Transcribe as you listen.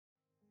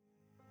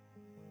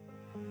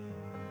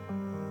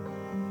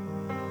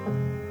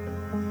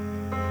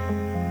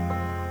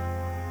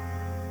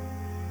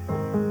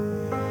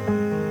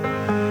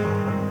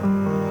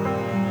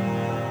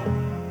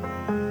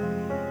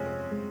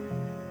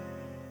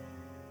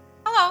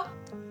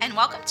and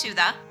welcome to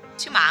the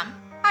To Mom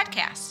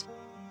podcast.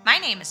 My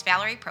name is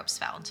Valerie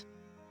Propsfeld.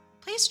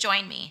 Please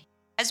join me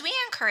as we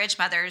encourage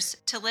mothers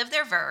to live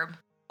their verb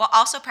while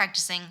also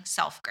practicing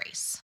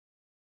self-grace.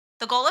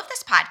 The goal of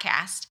this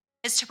podcast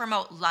is to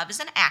promote love as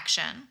an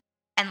action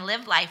and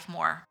live life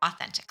more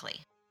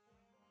authentically.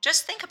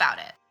 Just think about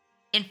it.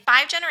 In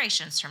 5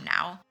 generations from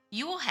now,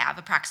 you will have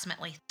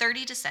approximately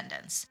 30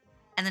 descendants,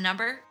 and the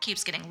number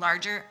keeps getting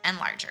larger and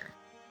larger.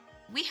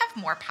 We have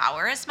more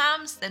power as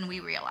moms than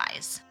we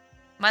realize.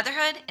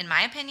 Motherhood, in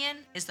my opinion,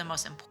 is the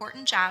most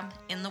important job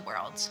in the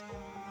world.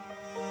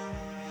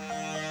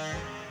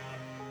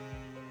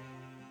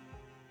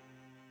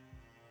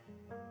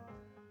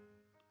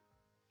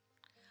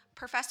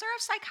 Professor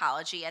of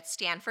psychology at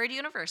Stanford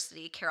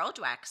University, Carol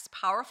Dweck's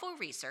powerful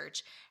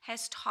research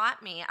has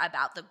taught me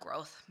about the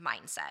growth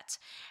mindset.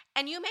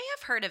 And you may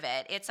have heard of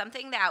it. It's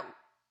something that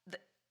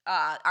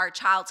our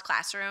child's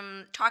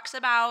classroom talks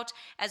about,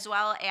 as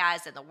well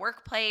as in the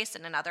workplace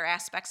and in other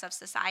aspects of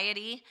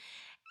society.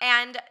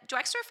 And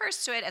Dweck's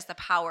refers to it as the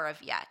power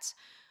of yet,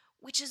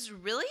 which is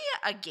really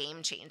a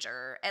game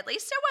changer. At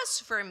least it was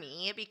for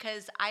me,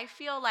 because I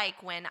feel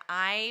like when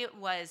I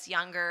was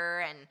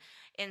younger and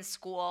in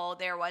school,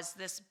 there was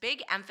this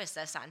big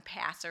emphasis on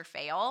pass or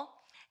fail.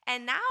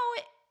 And now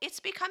it's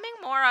becoming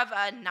more of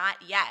a not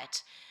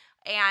yet.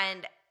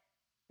 And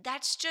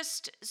that's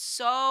just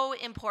so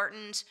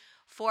important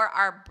for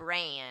our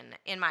brain,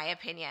 in my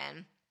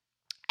opinion.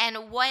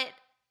 And what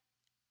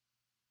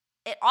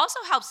it also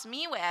helps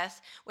me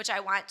with, which I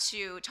want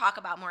to talk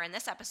about more in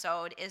this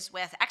episode, is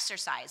with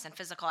exercise and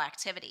physical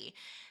activity.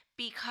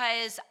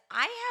 Because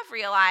I have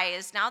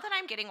realized now that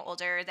I'm getting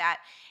older that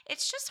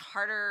it's just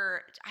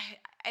harder.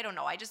 I don't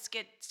know. I just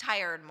get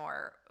tired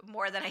more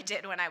than I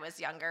did when I was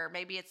younger.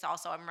 Maybe it's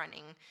also I'm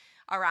running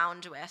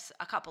around with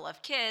a couple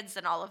of kids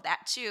and all of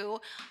that too.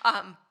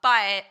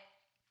 But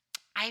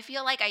I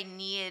feel like I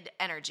need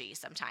energy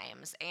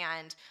sometimes,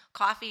 and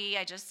coffee,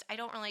 I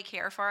don't really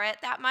care for it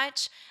that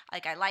much.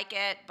 Like, I like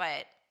it,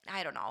 but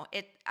I don't know.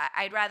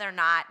 I'd rather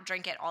not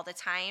drink it all the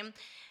time.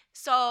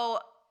 So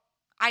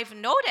I've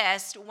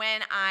noticed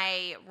when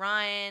I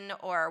run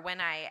or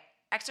when I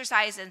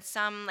exercise in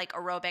some like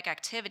aerobic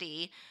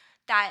activity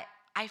that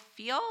I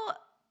feel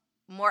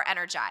more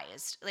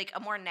energized, like a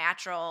more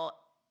natural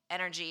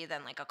energy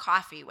than like a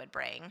coffee would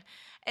bring.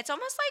 It's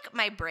almost like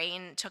my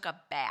brain took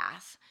a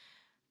bath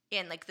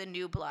in like the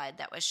new blood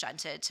that was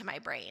shunted to my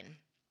brain,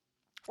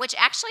 which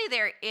actually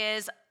there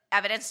is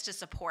evidence to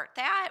support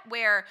that,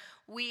 where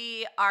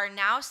we are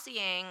now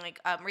seeing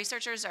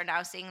researchers are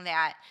now seeing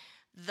that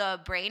the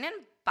brain and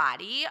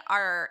body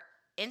are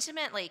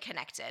intimately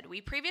connected.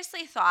 We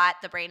previously thought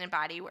the brain and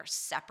body were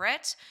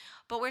separate,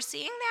 but we're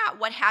seeing that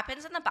what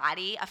happens in the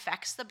body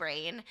affects the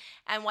brain,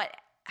 and what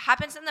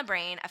happens in the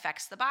brain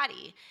affects the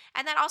body.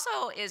 And that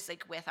also is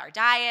like with our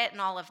diet and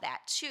all of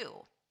that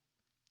too.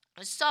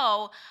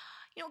 So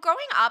growing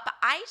up,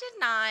 I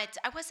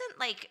wasn't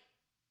like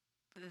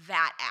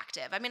that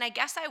active. I mean, I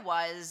guess I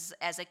was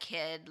as a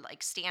kid,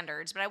 like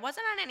standards, but I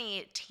wasn't on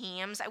any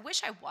teams. I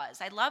wish I was.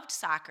 I loved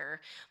soccer,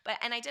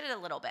 and I did it a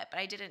little bit, but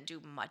I didn't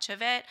do much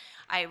of it.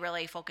 I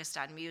really focused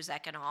on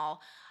music and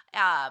all.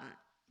 Um,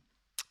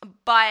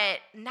 but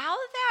now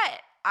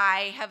that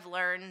I have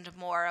learned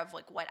more of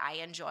like what I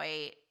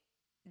enjoy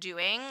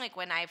doing, like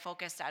when I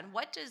focus on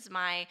what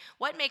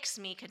makes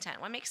me content,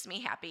 what makes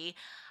me happy,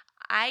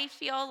 I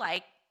feel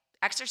like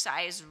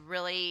exercise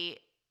really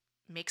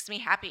makes me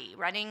happy.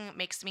 Running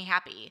makes me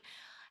happy.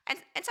 And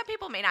some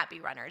people may not be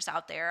runners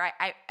out there.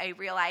 I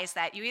realize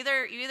that you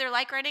either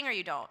like running or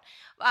you don't.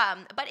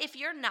 But if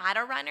you're not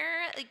a runner,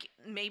 like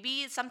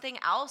maybe something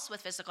else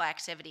with physical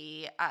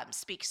activity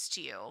speaks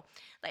to you,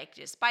 like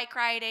just bike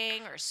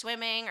riding or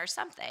swimming or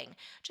something.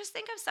 Just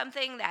think of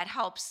something that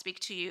helps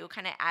speak to you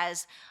kind of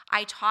as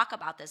I talk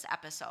about this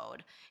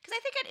episode. Because I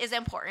think it is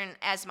important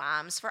as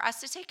moms for us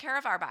to take care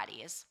of our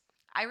bodies.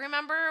 I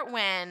remember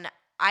when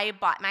I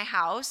bought my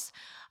house,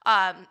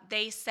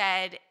 they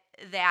said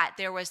that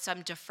there was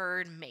some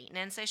deferred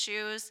maintenance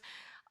issues,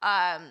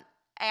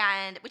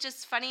 and which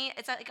is funny.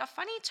 It's like a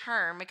funny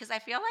term because I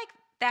feel like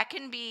that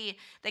can be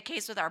the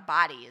case with our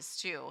bodies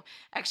too.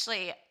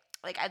 Actually,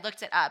 like I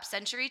looked it up.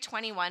 Century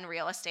 21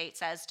 Real Estate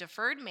says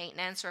deferred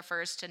maintenance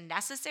refers to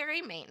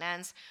necessary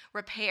maintenance,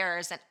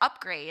 repairs, and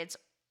upgrades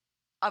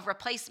of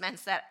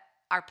replacements that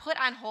are put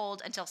on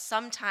hold until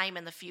sometime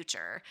in the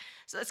future.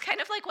 So it's kind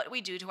of like what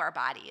we do to our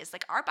bodies.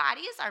 Like our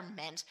bodies are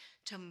meant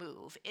to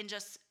move in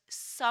just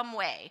some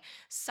way,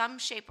 some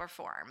shape or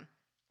form.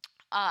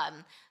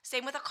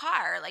 Same with a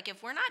car. Like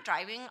if we're not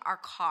driving our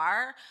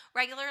car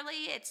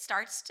regularly, it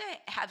starts to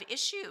have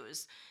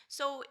issues.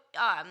 So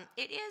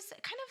it is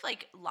kind of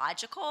like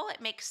logical. It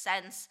makes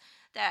sense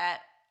that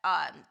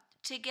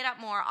to get up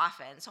more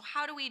often. So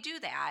how do we do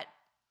that?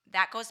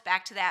 That goes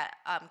back to that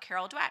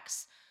Carol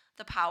Dweck's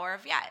The Power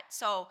of Yet.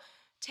 So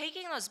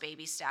taking those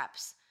baby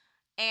steps,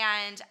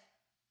 and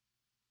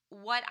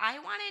what I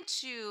wanted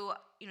to,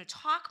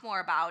 talk more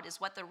about is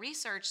what the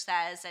research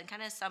says and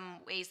kind of some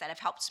ways that have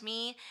helped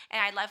me.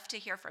 And I'd love to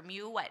hear from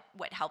you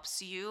what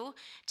helps you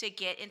to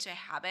get into a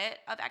habit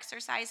of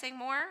exercising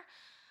more.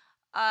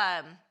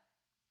 Um,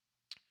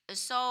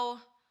 so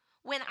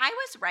when I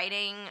was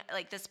writing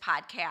like this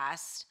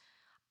podcast,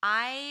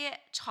 I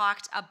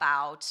talked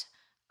about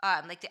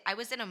I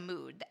was in a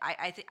mood.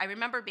 I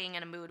remember being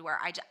in a mood where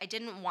I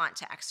didn't want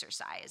to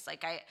exercise.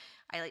 Like I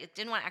like,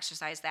 didn't want to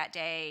exercise that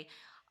day,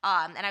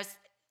 and I was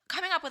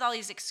coming up with all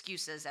these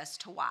excuses as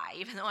to why,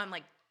 even though I'm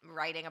like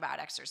writing about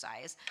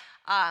exercise.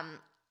 Um,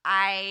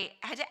 I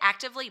had to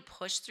actively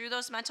push through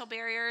those mental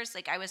barriers.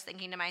 Like I was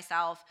thinking to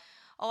myself,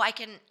 "Oh, I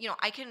can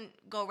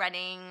go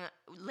running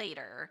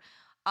later."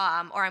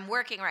 Or I'm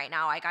working right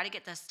now. I got to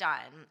get this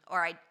done.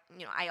 Or I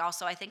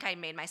think I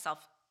made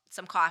myself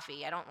some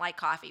coffee. I don't like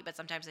coffee, but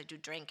sometimes I do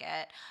drink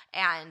it.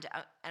 And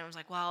I was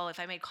like, well, if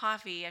I made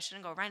coffee, I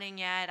shouldn't go running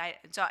yet.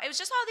 So it was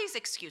just all these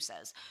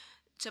excuses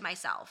to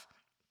myself.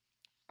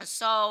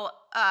 So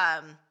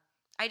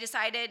I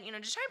decided, to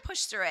try and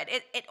push through it.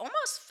 It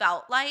almost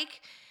felt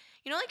like,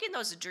 like in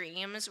those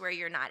dreams where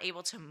you're not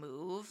able to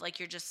move, like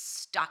you're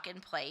just stuck in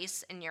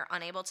place and you're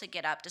unable to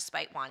get up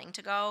despite wanting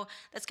to go.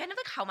 That's kind of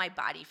like how my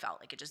body felt.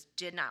 Like it just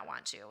did not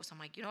want to. So I'm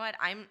like, you know what?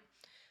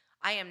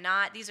 I am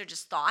not, these are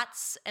just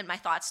thoughts and my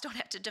thoughts don't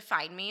have to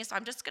define me. So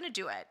I'm just going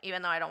to do it,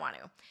 even though I don't want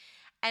to.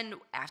 And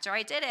after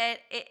I did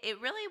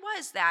it really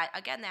was that,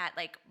 again, that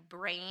like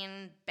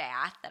brain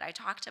bath that I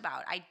talked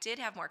about. I did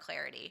have more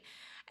clarity.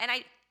 And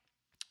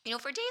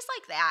for days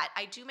like that,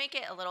 I do make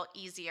it a little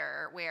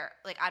easier where,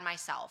 like, on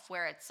myself,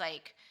 where it's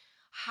like,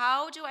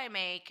 how do I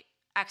make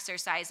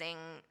exercising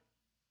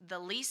the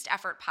least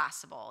effort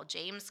possible?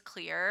 James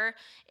Clear,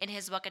 in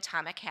his book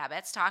Atomic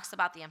Habits, talks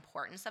about the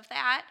importance of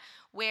that,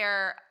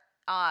 where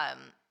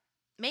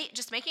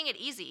just making it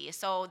easy.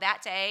 So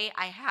that day,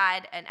 I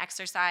had an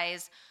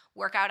exercise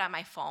workout on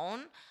my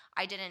phone.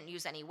 I didn't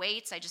use any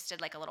weights. I just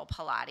did like a little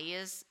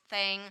Pilates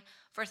thing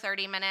for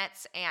 30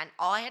 minutes, and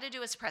all I had to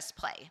do was press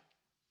play.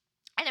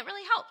 And it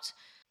really helped.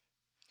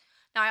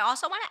 Now, I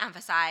also want to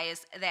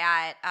emphasize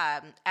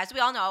that, as we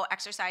all know,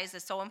 exercise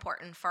is so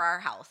important for our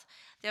health.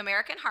 The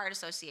American Heart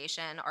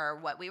Association, or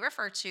what we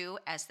refer to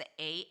as the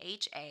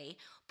AHA,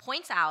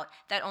 points out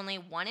that only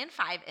 1 in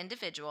 5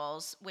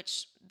 individuals,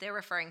 which they're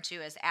referring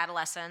to as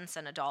adolescents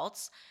and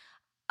adults,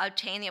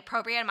 obtain the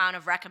appropriate amount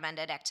of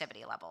recommended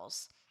activity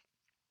levels.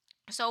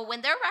 So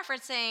when they're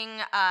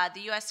referencing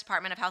the U.S.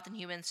 Department of Health and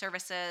Human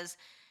Services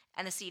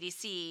and the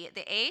CDC,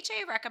 the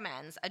AHA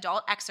recommends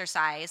adult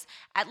exercise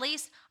at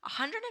least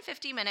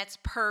 150 minutes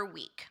per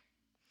week.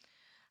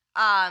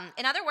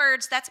 In other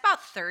words, that's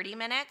about 30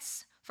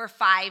 minutes for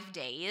 5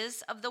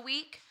 days of the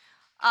week.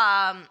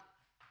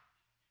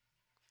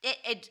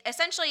 It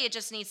essentially, it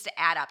just needs to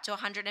add up to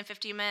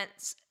 150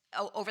 minutes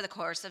over the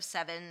course of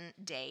 7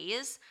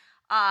 days.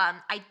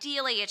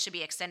 Ideally, it should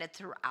be extended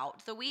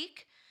throughout the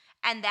week.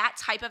 And that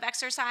type of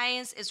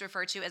exercise is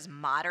referred to as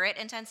moderate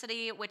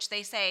intensity, which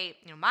they say,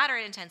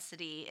 moderate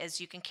intensity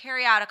is you can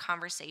carry out a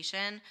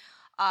conversation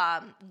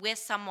with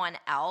someone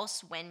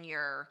else when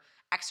you're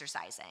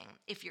exercising.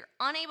 If you're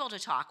unable to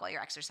talk while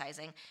you're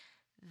exercising,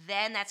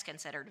 then that's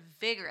considered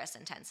vigorous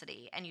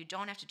intensity. And you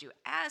don't have to do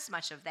as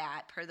much of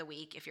that per the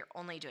week if you're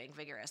only doing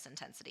vigorous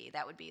intensity.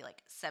 That would be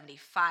like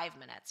 75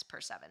 minutes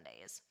per 7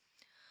 days.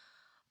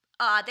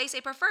 They say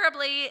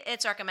preferably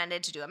it's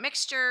recommended to do a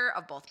mixture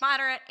of both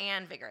moderate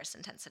and vigorous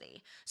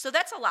intensity. So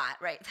that's a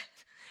lot, right?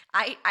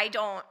 I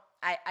don't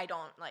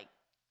like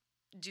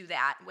do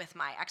that with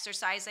my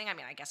exercising. I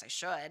mean, I guess I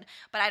should,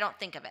 but I don't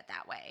think of it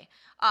that way.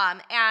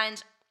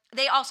 And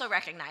they also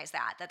recognize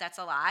that's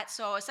a lot.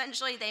 So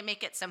essentially they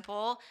make it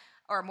simple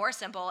or more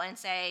simple and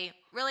say,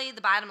 really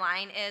the bottom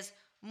line is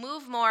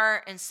move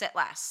more and sit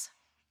less.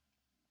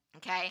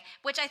 Okay?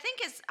 Which I think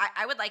is,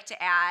 I would like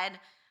to add,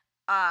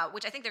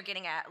 which I think they're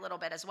getting at a little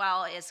bit as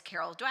well, is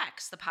Carol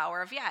Dweck's The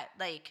Power of Yet.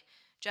 Like,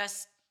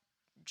 just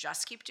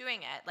keep doing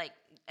it. Like,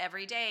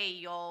 every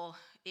day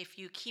if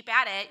you keep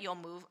at it, you'll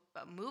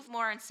move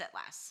more and sit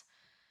less.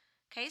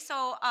 Okay,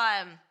 so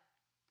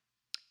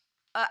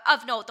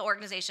of note, the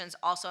organizations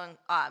also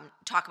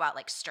talk about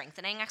like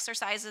strengthening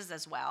exercises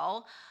as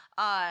well.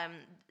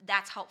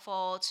 That's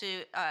helpful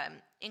to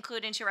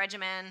include into your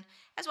regimen,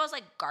 as well as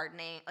like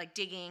gardening, like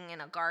digging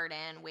in a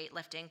garden,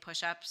 weightlifting,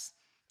 push-ups.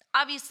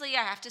 Obviously,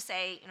 I have to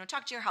say,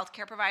 talk to your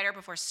healthcare provider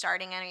before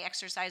starting any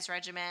exercise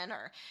regimen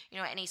or,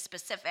 any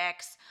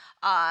specifics,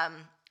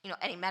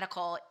 any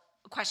medical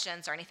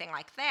questions or anything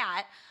like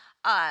that.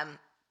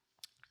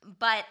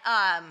 But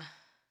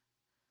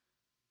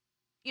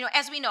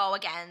as we know,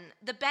 again,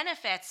 the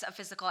benefits of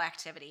physical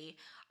activity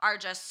are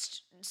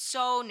just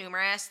so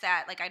numerous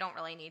that, like, I don't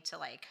really need to,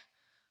 like,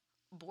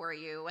 bore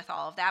you with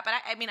all of that. But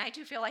I mean, I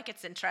do feel like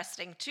it's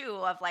interesting too,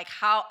 of like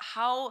how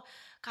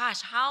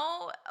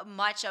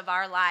much of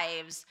our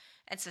lives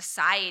and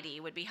society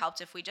would be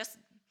helped if we just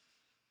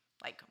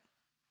like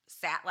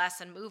sat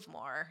less and move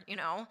more,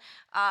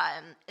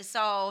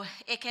 So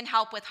it can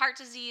help with heart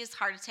disease,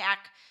 heart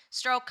attack,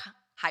 stroke,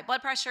 high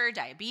blood pressure,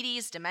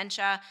 diabetes,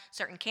 dementia,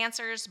 certain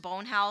cancers,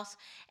 bone health,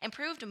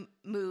 improved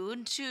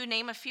mood, to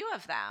name a few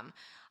of them.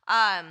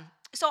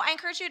 So I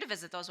encourage you to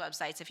visit those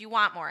websites if you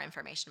want more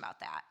information about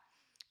that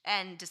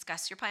and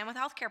discuss your plan with a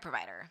healthcare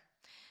provider.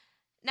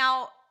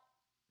 Now,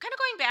 kind of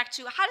going back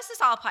to how does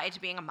this all apply to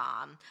being a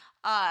mom,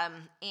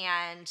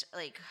 and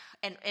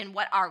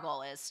what our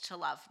goal is to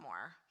love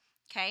more.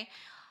 Okay.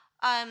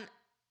 Um,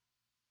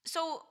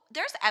 so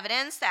there's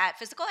evidence that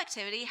physical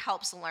activity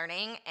helps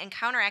learning and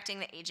counteracting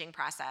the aging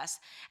process.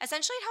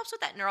 Essentially, it helps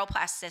with that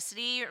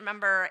neuroplasticity.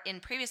 Remember, in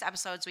previous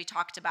episodes, we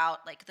talked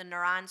about like the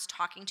neurons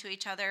talking to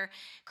each other,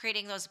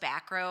 creating those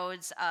back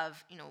roads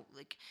of,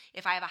 like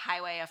if I have a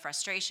highway of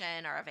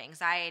frustration or of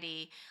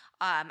anxiety,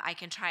 I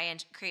can try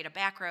and create a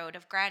back road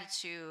of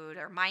gratitude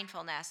or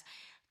mindfulness.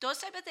 Those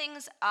type of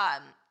things,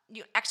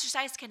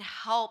 exercise can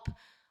help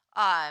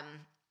um,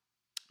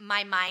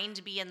 my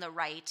mind be in the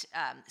right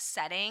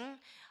setting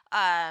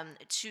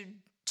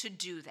to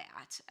do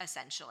that,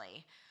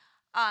 essentially.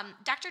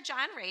 Dr.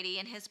 John Rady,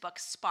 in his book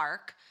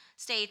Spark,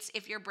 states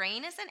if your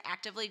brain isn't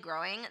actively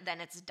growing,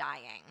 then it's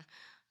dying.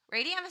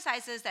 Rady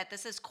emphasizes that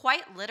this is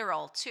quite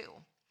literal, too.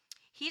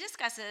 He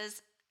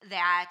discusses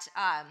that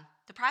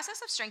the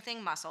process of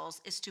strengthening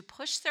muscles is to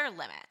push their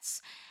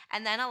limits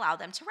and then allow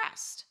them to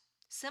rest.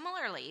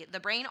 Similarly, the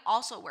brain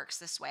also works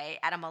this way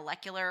at a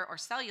molecular or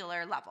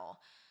cellular level.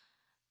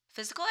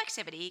 Physical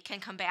activity can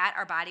combat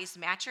our body's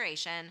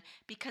maturation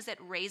because it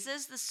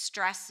raises the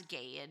stress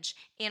gauge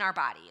in our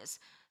bodies.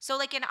 So,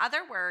 like in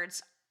other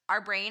words,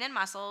 our brain and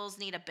muscles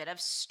need a bit of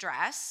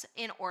stress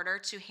in order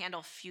to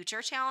handle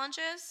future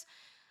challenges.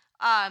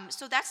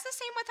 So that's the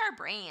same with our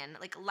brain.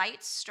 Like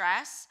light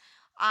stress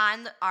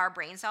on our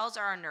brain cells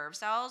or our nerve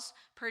cells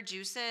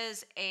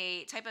produces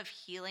a type of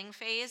healing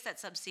phase that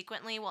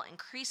subsequently will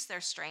increase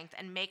their strength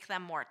and make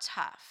them more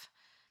tough.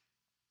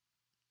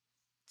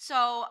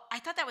 So I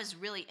thought that was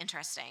really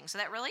interesting. So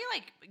that really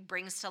like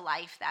brings to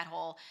life that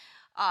whole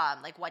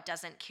like what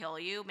doesn't kill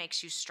you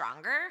makes you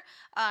stronger.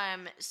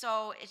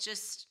 So it's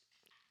just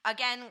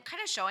again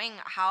kind of showing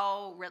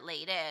how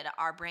related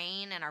our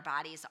brain and our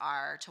bodies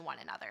are to one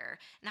another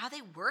and how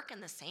they work in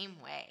the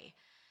same way.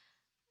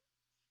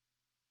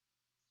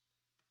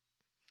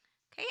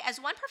 Okay,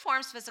 as one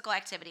performs physical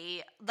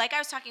activity, like I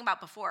was talking about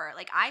before,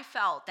 like I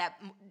felt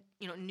that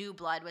new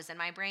blood was in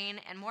my brain,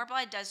 and more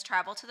blood does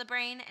travel to the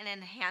brain and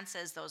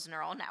enhances those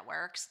neural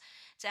networks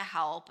to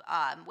help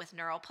with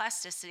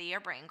neuroplasticity or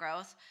brain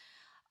growth.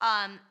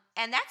 And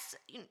that's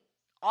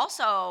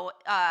also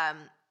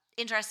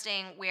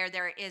interesting where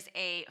there is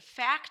a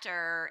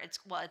factor. It's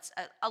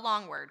a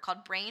long word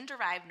called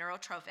brain-derived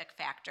neurotrophic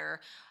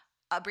factor,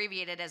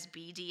 abbreviated as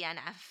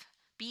BDNF.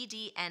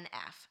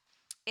 BDNF.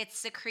 It's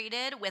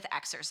secreted with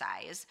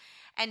exercise,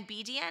 and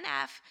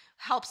BDNF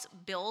helps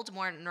build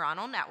more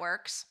neuronal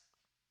networks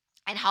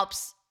and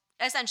helps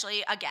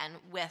essentially, again,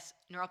 with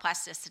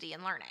neuroplasticity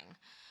and learning.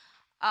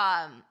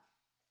 Um,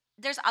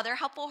 there's other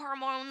helpful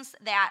hormones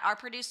that are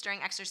produced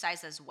during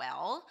exercise as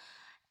well.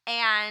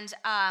 And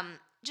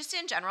just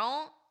in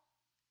general,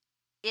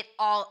 it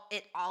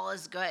all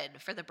is good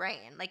for the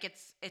brain. Like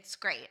it's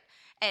great.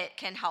 It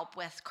can help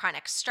with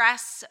chronic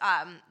stress,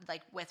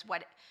 like with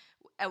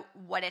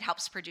what it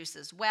helps produce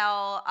as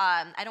well.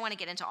 I don't want to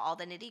get into all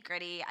the nitty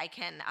gritty. I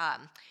can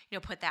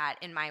put that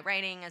in my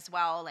writing as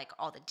well, like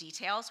all the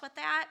details with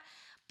that.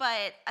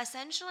 But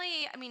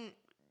essentially, I mean,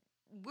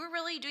 we're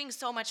really doing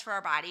so much for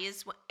our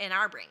bodies and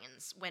our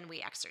brains when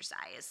we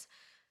exercise.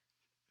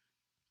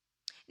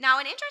 Now,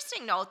 an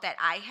interesting note that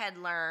I had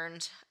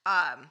learned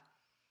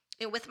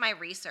with my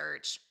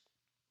research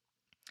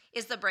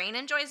is the brain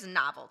enjoys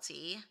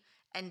novelty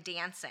and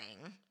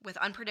dancing with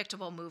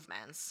unpredictable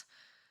movements.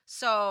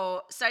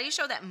 So, studies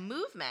show that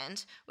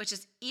movement, which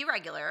is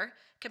irregular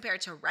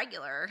compared to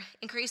regular,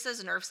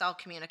 increases nerve cell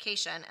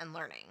communication and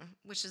learning,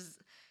 which is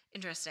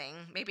interesting.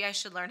 Maybe I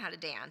should learn how to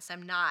dance.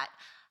 I'm not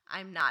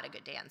a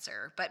good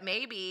dancer, but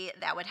maybe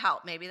that would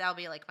help. Maybe that'll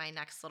be like my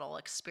next little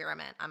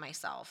experiment on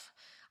myself.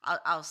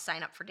 I'll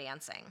sign up for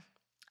dancing.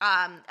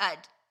 Um, uh,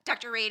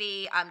 Dr.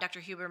 Rady, Dr.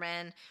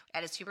 Huberman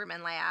at his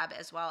Huberman Lab,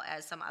 as well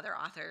as some other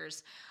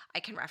authors I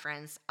can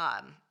reference,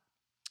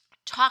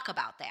 talk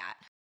about that.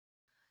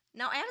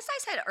 Now, as I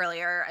said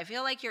earlier, I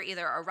feel like you're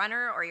either a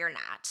runner or you're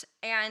not.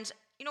 And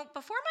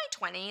before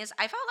my 20s,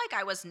 I felt like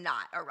I was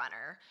not a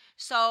runner.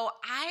 So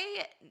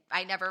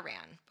I never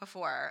ran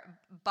before,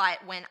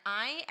 but when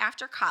I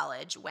after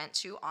college went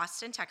to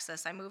Austin,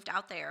 Texas, I moved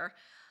out there.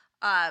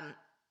 Um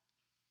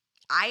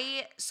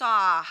I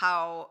saw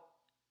how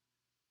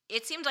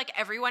it seemed like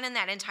everyone in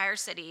that entire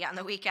city on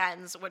the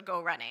weekends would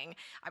go running.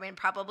 I mean,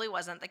 probably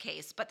wasn't the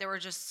case, but there were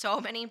just so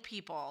many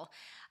people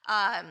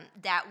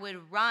that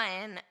would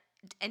run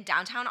in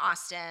downtown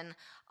Austin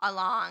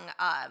along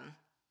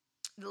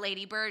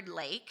Lady Bird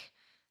Lake.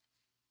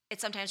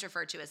 It's sometimes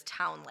referred to as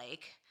Town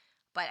Lake,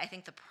 but I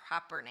think the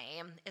proper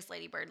name is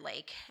Lady Bird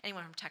Lake.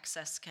 Anyone from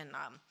Texas can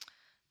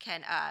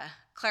can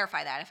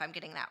clarify that if I'm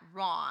getting that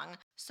wrong.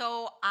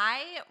 So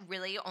I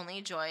really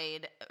only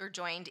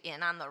joined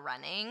in on the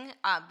running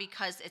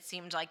because it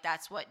seemed like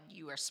that's what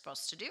you were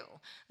supposed to do.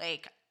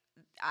 Like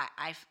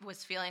I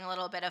was feeling a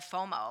little bit of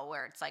FOMO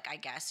where it's like, I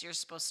guess you're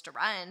supposed to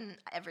run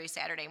every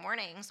Saturday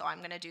morning, so I'm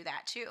going to do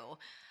that too.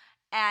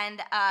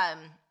 And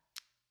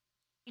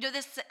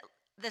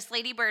this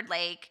Lady Bird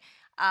Lake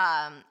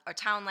or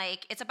Town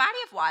Lake, it's a body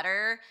of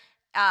water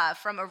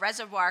from a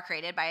reservoir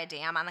created by a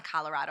dam on the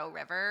Colorado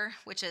River,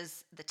 which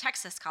is the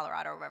Texas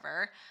Colorado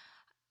River.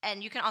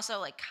 And you can also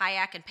like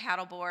kayak and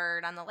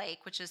paddleboard on the lake,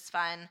 which is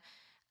fun.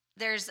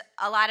 There's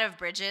a lot of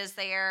bridges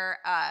there.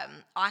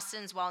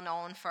 Austin's well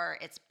known for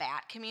its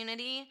bat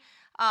community.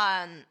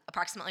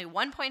 Approximately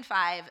 1.5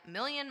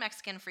 million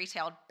Mexican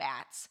free-tailed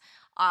bats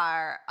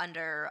are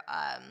under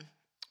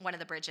one of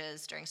the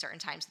bridges during certain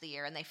times of the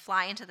year, and they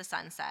fly into the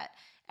sunset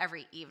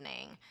every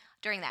evening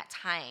during that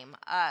time.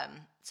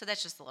 So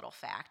that's just a little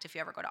fact if you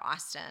ever go to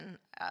Austin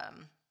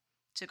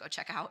to go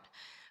check out.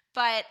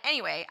 But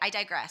anyway, I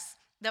digress.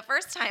 The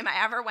first time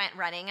I ever went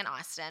running in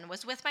Austin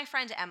was with my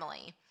friend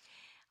Emily.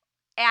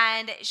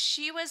 And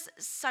she was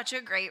such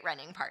a great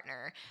running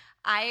partner.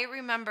 I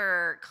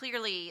remember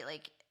clearly,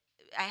 like,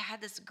 I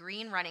had this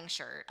green running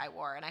shirt I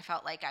wore, and I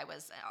felt like I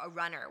was a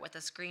runner with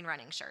this green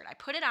running shirt. I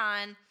put it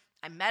on,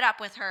 I met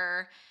up with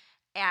her,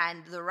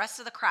 and the rest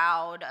of the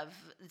crowd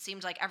it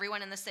seemed like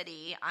everyone in the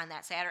city on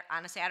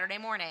a Saturday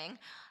morning,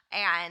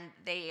 and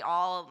they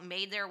all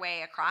made their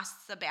way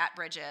across the bat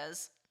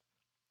bridges.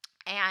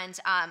 And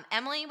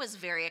Emily was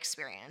very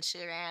experienced.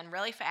 She ran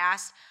really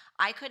fast.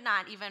 I could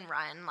not even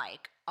run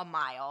like a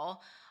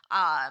mile.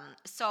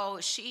 So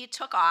she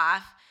took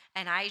off,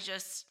 and I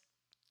just,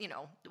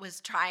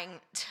 was trying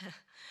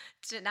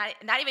to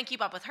not even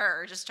keep up with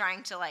her, just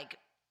trying to like,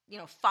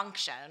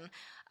 function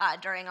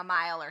during a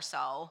mile or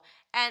so.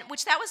 And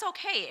which that was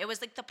okay. It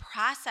was like the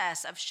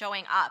process of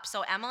showing up.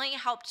 So Emily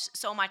helped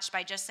so much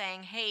by just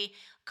saying, hey,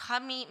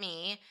 come meet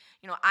me.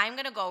 I'm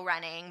going to go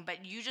running,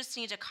 but you just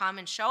need to come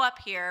and show up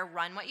here,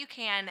 run what you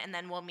can, and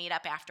then we'll meet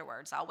up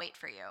afterwards. I'll wait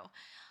for you.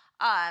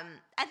 And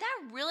that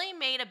really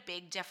made a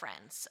big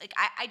difference. Like,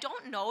 I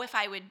don't know if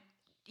I would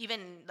even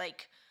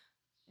like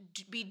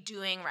be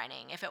doing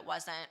running if it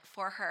wasn't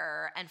for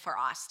her and for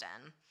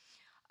Austin.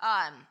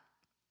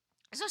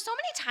 So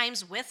many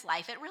times with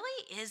life, it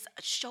really is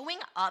showing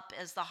up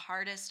is the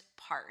hardest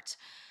part.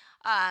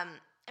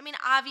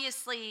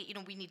 Obviously,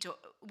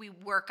 we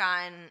work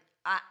on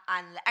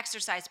the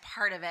exercise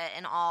part of it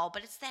and all,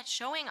 but it's that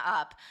showing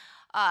up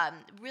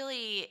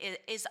really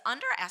is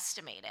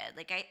underestimated.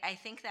 Like I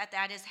think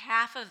that is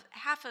half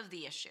of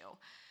the issue,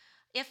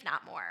 if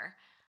not more.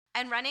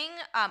 And running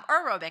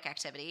aerobic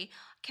activity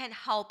can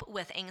help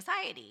with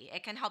anxiety.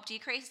 It can help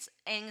decrease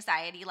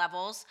anxiety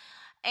levels,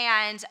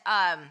 and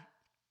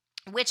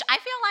which I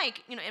feel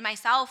like in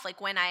myself,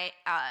 like when I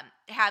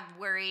have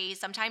worry,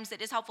 sometimes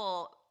it is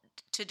helpful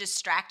to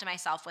distract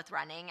myself with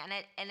running,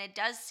 and it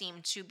does seem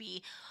to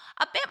be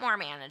a bit more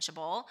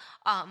manageable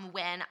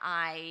when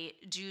I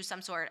do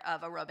some sort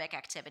of aerobic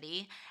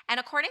activity. And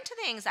according to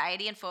the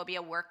Anxiety and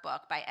Phobia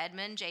Workbook by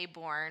Edmund J.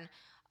 Bourne,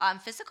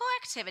 physical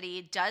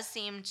activity does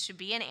seem to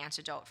be an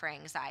antidote for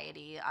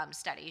anxiety,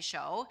 studies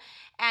show.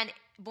 And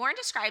Bourne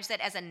describes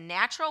it as a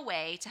natural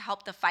way to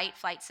help the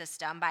fight-flight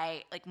system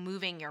by like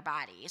moving your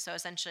body. So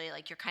essentially,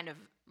 like you're kind of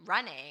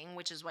running,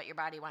 which is what your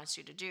body wants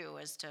you to do,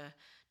 is to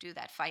do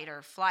that fight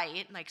or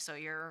flight. Like so,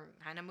 you're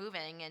kind of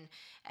moving,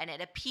 and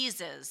it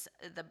appeases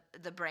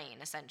the brain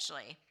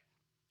essentially.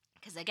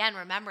 Because again,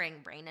 remembering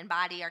brain and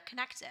body are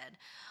connected.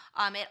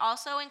 It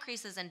also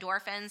increases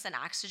endorphins and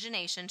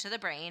oxygenation to the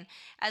brain,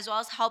 as well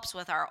as helps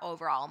with our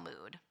overall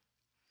mood.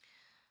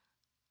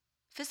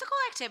 Physical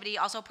activity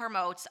also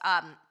promotes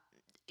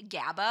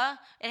GABA.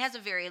 It has a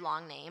very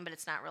long name, but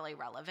it's not really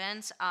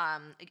relevant.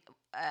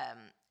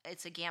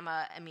 It's a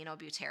gamma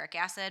aminobutyric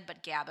acid,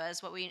 but GABA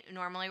is what we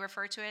normally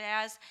refer to it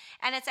as.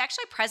 And it's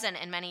actually present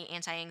in many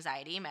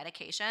anti-anxiety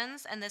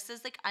medications, and this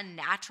is like a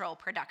natural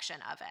production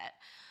of it.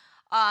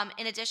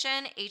 In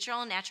addition,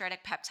 atrial natriuretic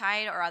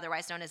peptide, or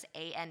otherwise known as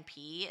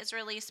ANP, is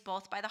released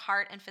both by the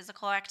heart and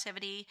physical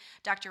activity,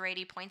 Dr.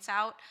 Rady points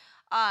out.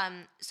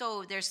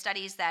 So there's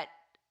studies that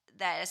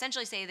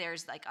essentially say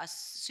there's like a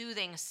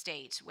soothing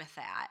state with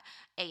that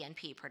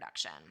ANP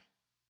production.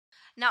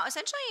 Now,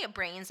 essentially,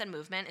 brains and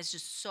movement is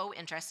just so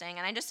interesting,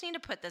 and I just need to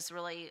put this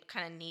really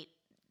kind of neat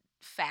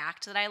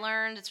fact that I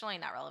learned. It's really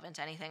not relevant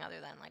to anything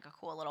other than like a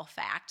cool little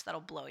fact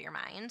that'll blow your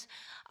mind.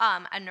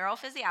 A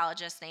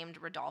neurophysiologist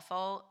named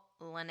Rodolfo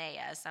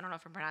Linnaeus, I don't know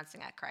if I'm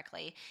pronouncing that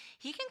correctly,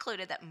 he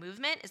concluded that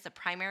movement is the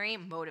primary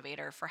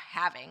motivator for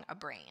having a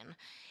brain.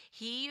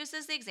 He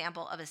uses the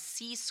example of a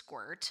sea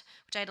squirt,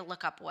 which I had to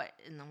look up what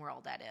in the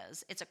world that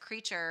is. It's a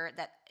creature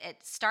that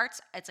it's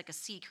like a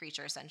sea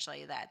creature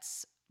essentially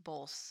that's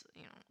both,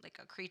 like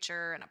a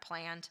creature and a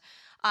plant.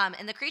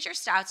 And the creature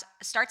starts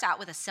out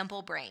with a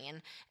simple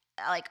brain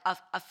like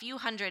a few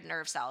hundred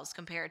nerve cells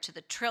compared to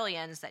the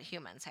trillions that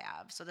humans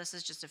have. So this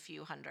is just a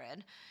few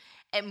hundred.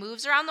 It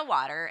moves around the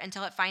water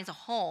until it finds a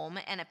home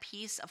and a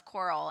piece of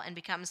coral and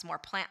becomes more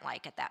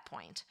plant-like at that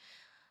point.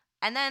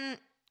 And then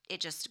it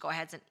just go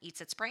ahead and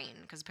eats its brain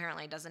because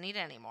apparently it doesn't need it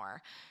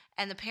anymore.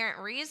 And the parent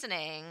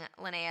reasoning,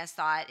 Linnaeus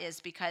thought, is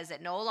because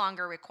it no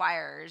longer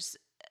requires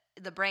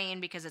the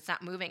brain because it's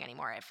not moving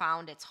anymore. It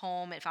found its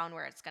home, it found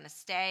where it's going to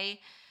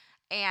stay.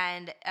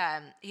 And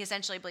he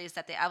essentially believes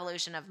that the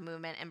evolution of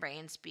movement and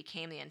brains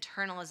became the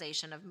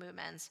internalization of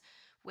movements,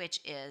 which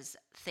is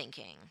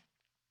thinking.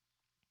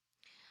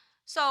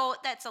 So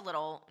that's a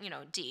little,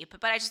 deep,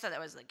 but I just thought that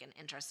was like an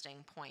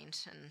interesting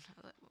point.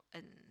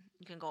 And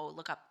you can go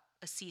look up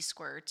a sea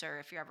squirt, or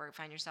if you ever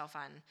find yourself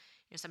on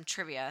some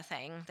trivia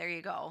thing, there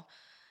you go.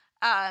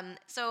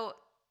 So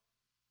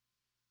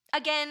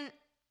again,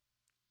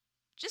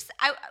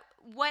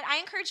 what I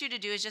encourage you to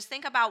do is just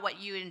think about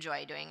what you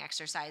enjoy doing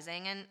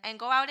exercising and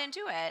go out and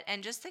do it.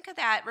 And just think of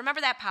that.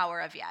 Remember that power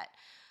of yet.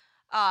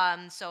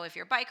 So if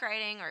you're bike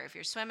riding or if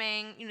you're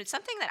swimming,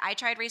 something that I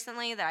tried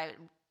recently that I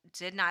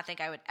did not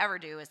think I would ever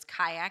do is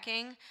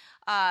kayaking.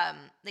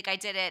 Like I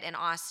did it in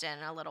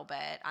Austin a little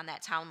bit on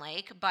that town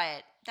lake,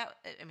 but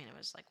it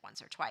was like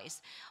once or twice.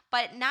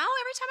 But now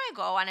every time I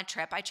go on a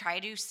trip, I try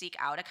to seek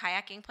out a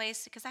kayaking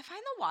place because I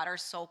find the water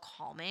so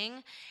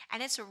calming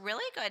and it's a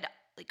really good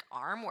like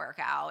arm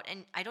workout,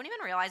 and I don't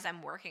even realize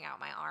I'm working out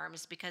my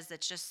arms because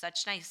it's just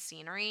such nice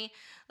scenery.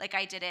 Like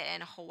I did it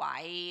in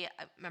Hawaii.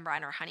 I remember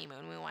on our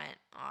honeymoon we went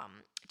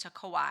to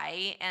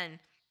Kauai, and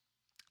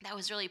that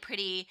was really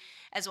pretty,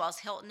 as well as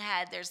Hilton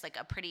Head. There's like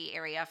a pretty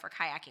area for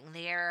kayaking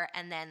there,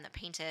 and then the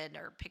painted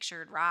or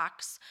pictured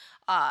rocks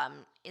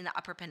in the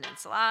Upper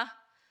Peninsula.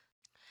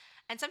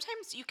 And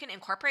sometimes you can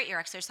incorporate your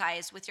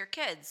exercise with your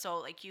kids. So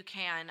like you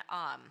can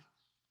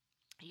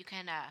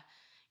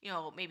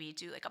maybe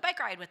do like a bike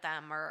ride with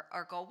them or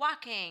go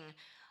walking.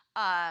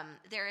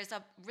 There is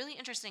a really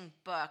interesting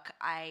book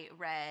I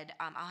read.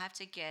 I'll have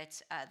to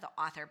get the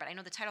author, but I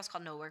know the title is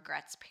called No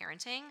Regrets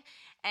Parenting.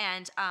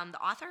 And the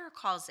author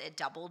calls it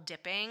double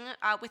dipping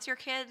with your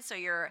kids. So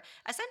you're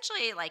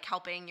essentially like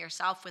helping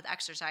yourself with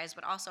exercise,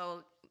 but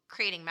also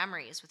creating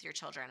memories with your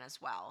children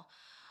as well.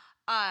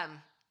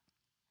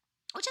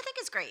 Which I think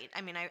is great.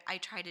 I mean, I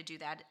try to do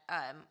that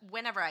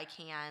whenever I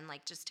can,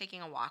 like just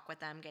taking a walk with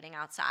them, getting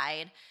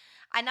outside.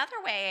 Another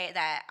way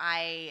that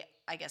I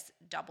guess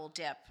double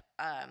dip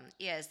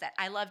is that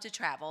I love to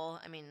travel.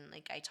 I mean,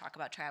 like I talk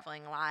about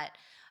traveling a lot.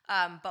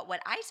 But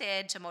what I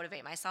did to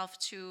motivate myself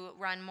to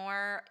run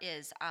more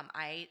is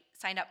I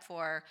signed up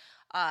for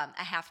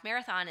a half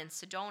marathon in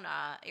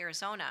Sedona,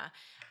 Arizona.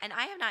 And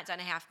I have not done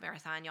a half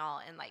marathon, y'all,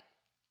 in like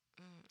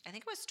I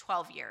think it was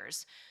 12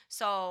 years.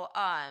 So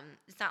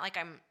it's not like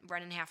I'm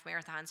running half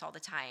marathons all the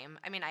time.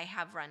 I mean, I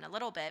have run a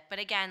little bit, but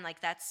again,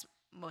 like that's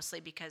mostly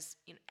because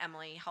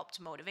Emily helped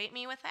motivate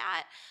me with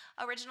that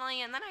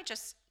originally. And then I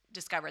just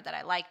discovered that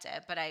I liked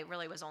it, but I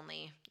really was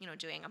only,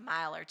 doing a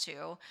mile or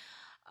two,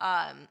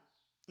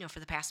 for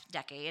the past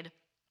decade.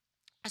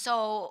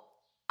 So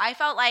I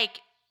felt like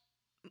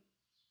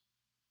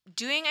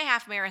doing a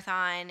half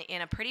marathon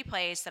in a pretty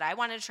place that I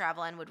wanted to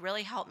travel in would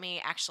really help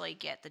me actually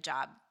get the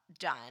job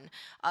done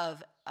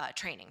of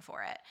training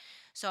for it.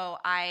 So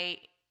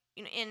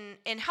in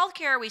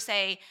healthcare we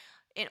say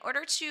in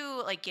order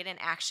to like get an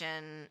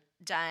action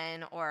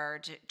done or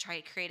to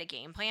try to create a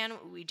game plan,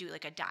 we do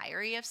like a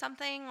diary of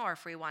something, or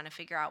if we want to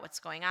figure out what's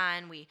going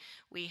on, we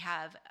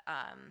have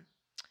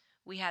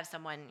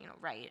someone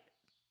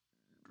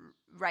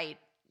write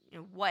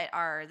what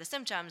are the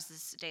symptoms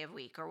this day of the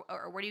week,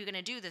 or what are you going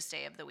to do this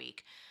day of the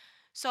week.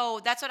 So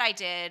that's what I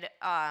did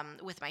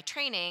with my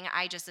training.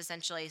 I just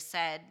essentially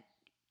said,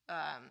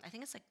 I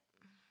think it's like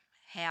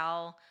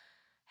Hal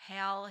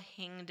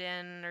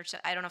Hingden, or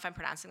I don't know if I'm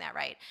pronouncing that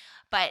right,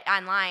 but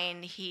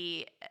online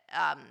he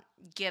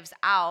gives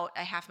out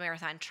a half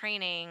marathon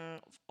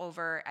training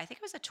over, I think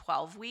it was a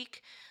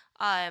 12-week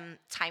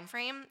time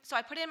frame. So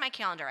I put it in my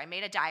calendar. I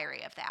made a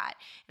diary of that,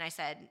 and I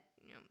said,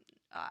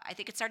 I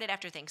think it started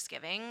after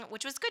Thanksgiving,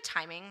 which was good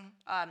timing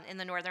in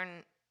the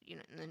northern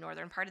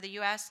part of the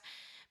U.S.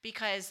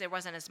 because there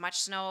wasn't as much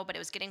snow, but it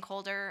was getting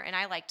colder, and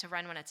I like to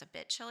run when it's a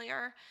bit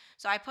chillier.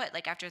 So I put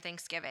like after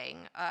Thanksgiving,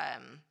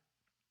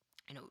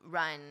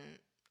 run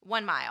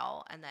 1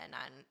 mile, and then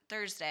on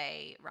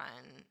Thursday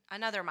run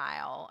another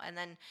mile, and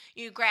then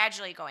you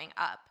gradually going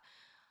up.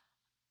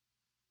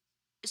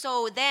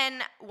 So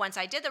then once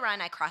I did the run,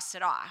 I crossed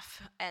it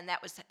off, and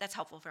that's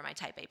helpful for my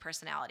type A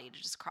personality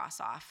to just cross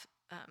off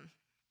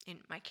in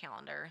my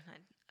calendar,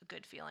 a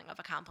good feeling of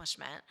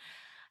accomplishment.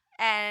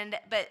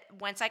 But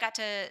once I got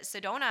to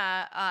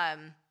Sedona,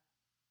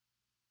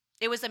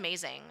 it was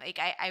amazing. Like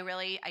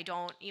I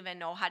don't even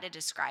know how to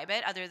describe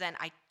it other than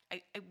I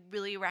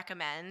really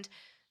recommend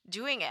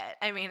doing it.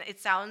 I mean,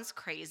 it sounds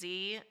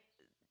crazy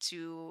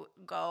to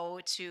go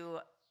to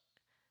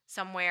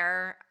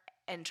somewhere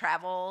and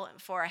travel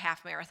for a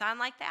half marathon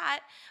like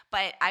that,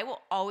 but I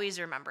will always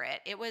remember it.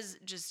 It was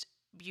just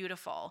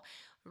beautiful.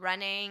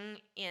 Running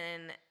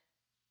in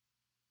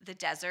the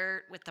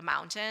desert with the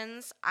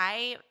mountains,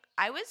 I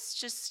I was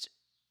just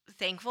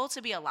thankful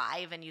to be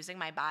alive and using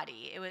my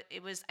body.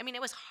 It was I mean,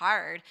 it was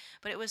hard,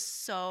 but it was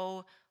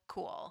so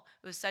cool.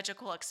 It was such a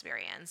cool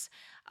experience.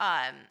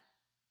 Um,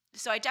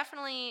 so I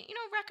definitely,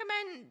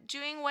 recommend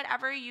doing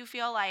whatever you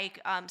feel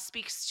like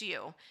speaks to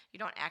you. You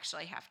don't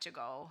actually have to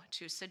go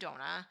to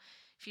Sedona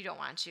if you don't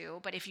want to,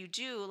 but if you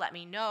do, let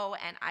me know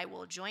and I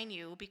will join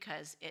you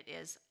because it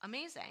is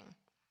amazing.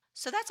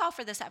 So that's all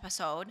for this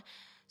episode.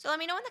 So let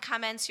me know in the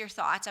comments your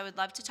thoughts. I would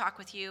love to talk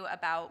with you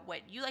about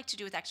what you like to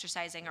do with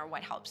exercising or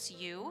what helps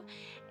you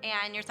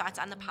and your thoughts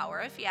on the power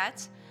of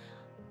yet.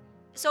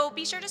 So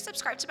be sure to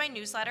subscribe to my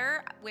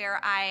newsletter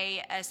where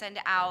I send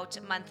out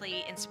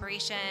monthly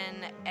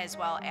inspiration as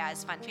well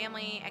as fun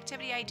family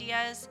activity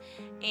ideas.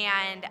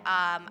 And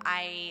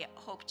I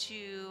hope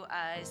to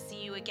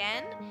see you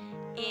again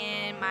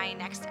in my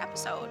next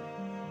episode.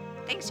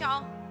 Thanks,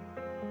 y'all.